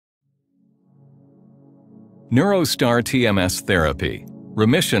NeuroStar TMS therapy.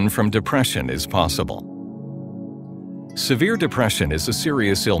 Remission from depression is possible. Severe depression is a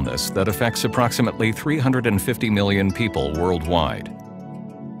serious illness that affects approximately 350 million people worldwide.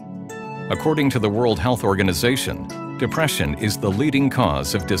 According to the World Health Organization, depression is the leading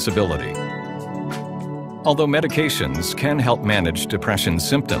cause of disability. Although medications can help manage depression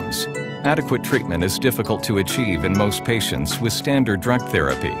symptoms, adequate treatment is difficult to achieve in most patients with standard drug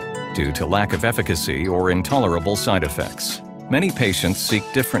therapy due to lack of efficacy or intolerable side effects. Many patients seek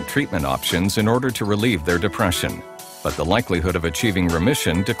different treatment options in order to relieve their depression, but the likelihood of achieving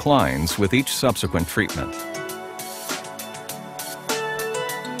remission declines with each subsequent treatment.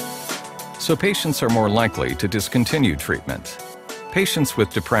 So patients are more likely to discontinue treatment. Patients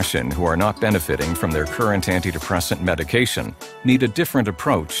with depression who are not benefiting from their current antidepressant medication need a different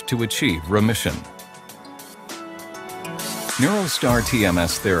approach to achieve remission. NeuroStar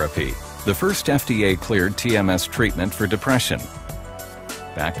TMS therapy, the first FDA-cleared TMS treatment for depression.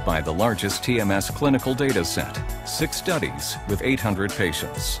 Backed by the largest TMS clinical data set, 6 studies with 800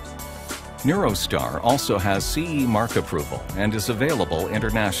 patients. NeuroStar also has CE mark approval and is available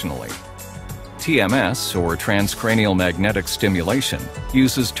internationally. TMS, or transcranial magnetic stimulation,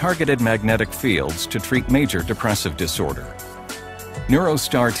 uses targeted magnetic fields to treat major depressive disorder.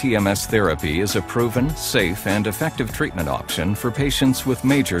 NeuroStar TMS therapy is a proven, safe, and effective treatment option for patients with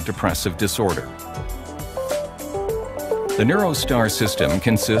major depressive disorder. The NeuroStar system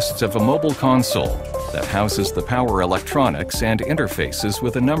consists of a mobile console that houses the power electronics and interfaces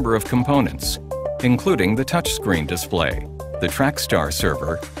with a number of components, including the touchscreen display, the TrackStar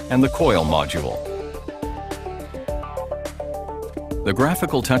server, and the coil module. The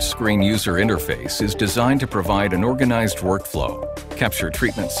graphical touchscreen user interface is designed to provide an organized workflow, capture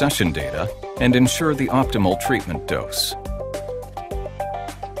treatment session data, and ensure the optimal treatment dose.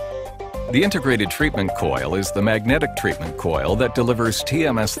 The integrated treatment coil is the magnetic treatment coil that delivers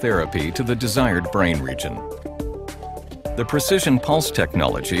TMS therapy to the desired brain region. The precision pulse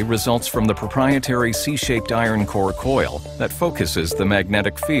technology results from the proprietary C-shaped iron core coil that focuses the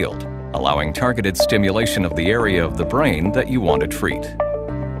magnetic field, allowing targeted stimulation of the area of the brain that you want to treat.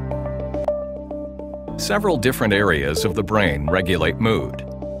 Several different areas of the brain regulate mood.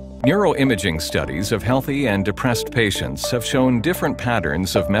 Neuroimaging studies of healthy and depressed patients have shown different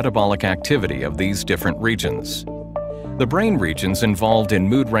patterns of metabolic activity of these different regions. The brain regions involved in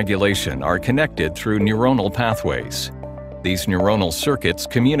mood regulation are connected through neuronal pathways. These neuronal circuits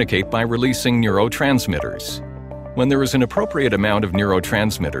communicate by releasing neurotransmitters. When there is an appropriate amount of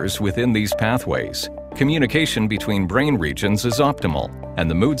neurotransmitters within these pathways, communication between brain regions is optimal and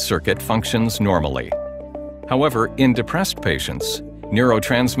the mood circuit functions normally. However, in depressed patients,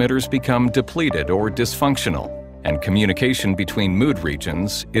 neurotransmitters become depleted or dysfunctional, and communication between mood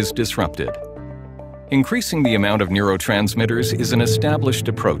regions is disrupted. Increasing the amount of neurotransmitters is an established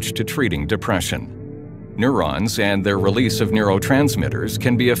approach to treating depression. Neurons and their release of neurotransmitters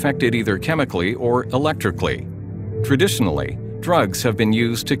can be affected either chemically or electrically. Traditionally, drugs have been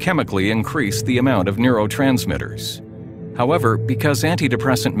used to chemically increase the amount of neurotransmitters. However, because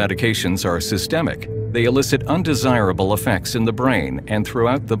antidepressant medications are systemic, they elicit undesirable effects in the brain and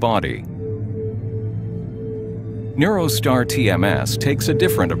throughout the body. NeuroStar TMS takes a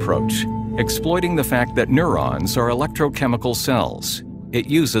different approach, exploiting the fact that neurons are electrochemical cells. It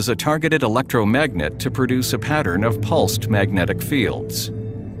uses a targeted electromagnet to produce a pattern of pulsed magnetic fields.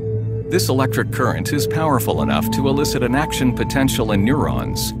 This electric current is powerful enough to elicit an action potential in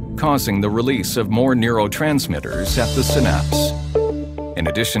neurons, causing the release of more neurotransmitters at the synapse. In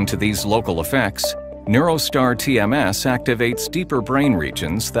addition to these local effects, NeuroStar TMS activates deeper brain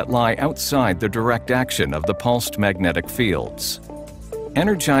regions that lie outside the direct action of the pulsed magnetic fields.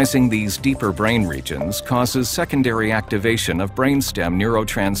 Energizing these deeper brain regions causes secondary activation of brainstem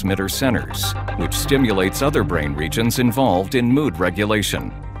neurotransmitter centers, which stimulates other brain regions involved in mood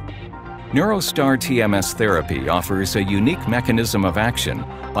regulation. NeuroStar TMS therapy offers a unique mechanism of action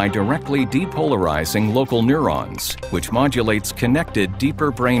by directly depolarizing local neurons, which modulates connected deeper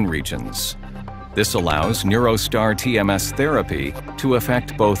brain regions. This allows NeuroStar TMS therapy to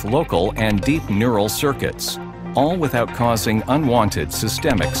affect both local and deep neural circuits, all without causing unwanted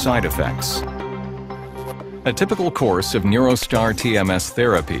systemic side effects. A typical course of NeuroStar TMS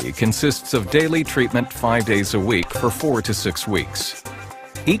therapy consists of daily treatment 5 days a week for 4 to 6 weeks.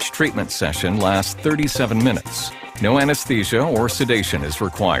 Each treatment session lasts 37 minutes. No anesthesia or sedation is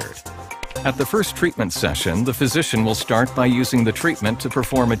required. At the first treatment session, the physician will start by using the treatment to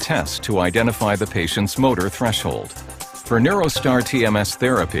perform a test to identify the patient's motor threshold. For NeuroStar TMS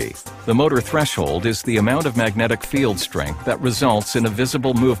therapy, the motor threshold is the amount of magnetic field strength that results in a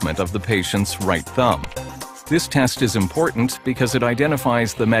visible movement of the patient's right thumb. This test is important because it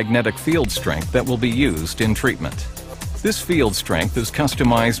identifies the magnetic field strength that will be used in treatment. This field strength is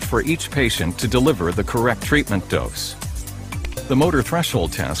customized for each patient to deliver the correct treatment dose. The motor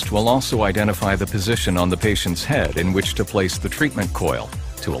threshold test will also identify the position on the patient's head in which to place the treatment coil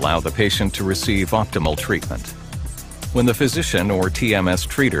to allow the patient to receive optimal treatment. When the physician or TMS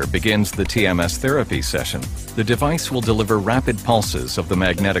treater begins the TMS therapy session, the device will deliver rapid pulses of the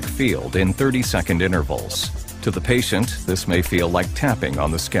magnetic field in 30-second intervals. To the patient, this may feel like tapping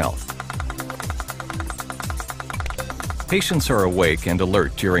on the scalp. Patients are awake and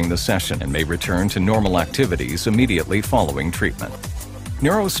alert during the session and may return to normal activities immediately following treatment.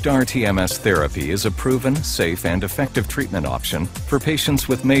 NeuroStar TMS therapy is a proven, safe, and effective treatment option for patients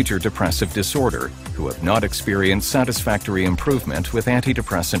with major depressive disorder who have not experienced satisfactory improvement with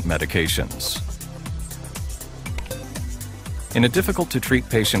antidepressant medications. In a difficult-to-treat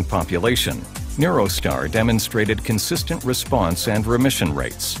patient population, NeuroStar demonstrated consistent response and remission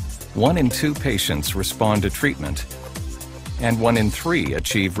rates. 1 in 2 patients respond to treatment, and 1 in 3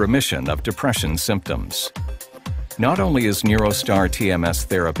 achieve remission of depression symptoms. Not only is NeuroStar TMS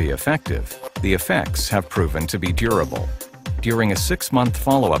therapy effective, the effects have proven to be durable. During a 6-month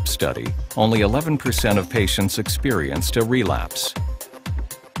follow-up study, only 11% of patients experienced a relapse.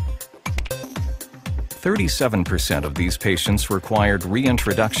 37% of these patients required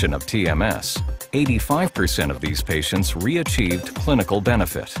reintroduction of TMS. 85% of these patients re-achieved clinical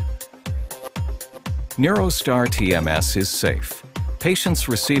benefit. NeuroStar TMS is safe. Patients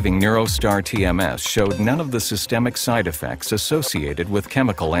receiving NeuroStar TMS showed none of the systemic side effects associated with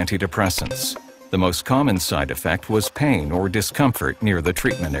chemical antidepressants. The most common side effect was pain or discomfort near the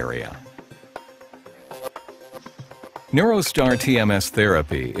treatment area. NeuroStar TMS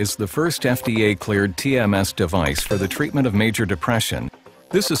therapy is the first FDA-cleared TMS device for the treatment of major depression.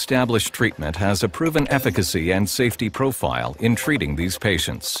 This established treatment has a proven efficacy and safety profile in treating these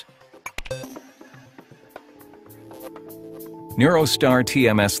patients. NeuroStar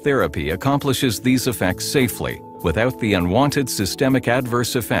TMS therapy accomplishes these effects safely, without the unwanted systemic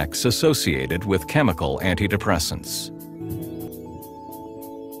adverse effects associated with chemical antidepressants.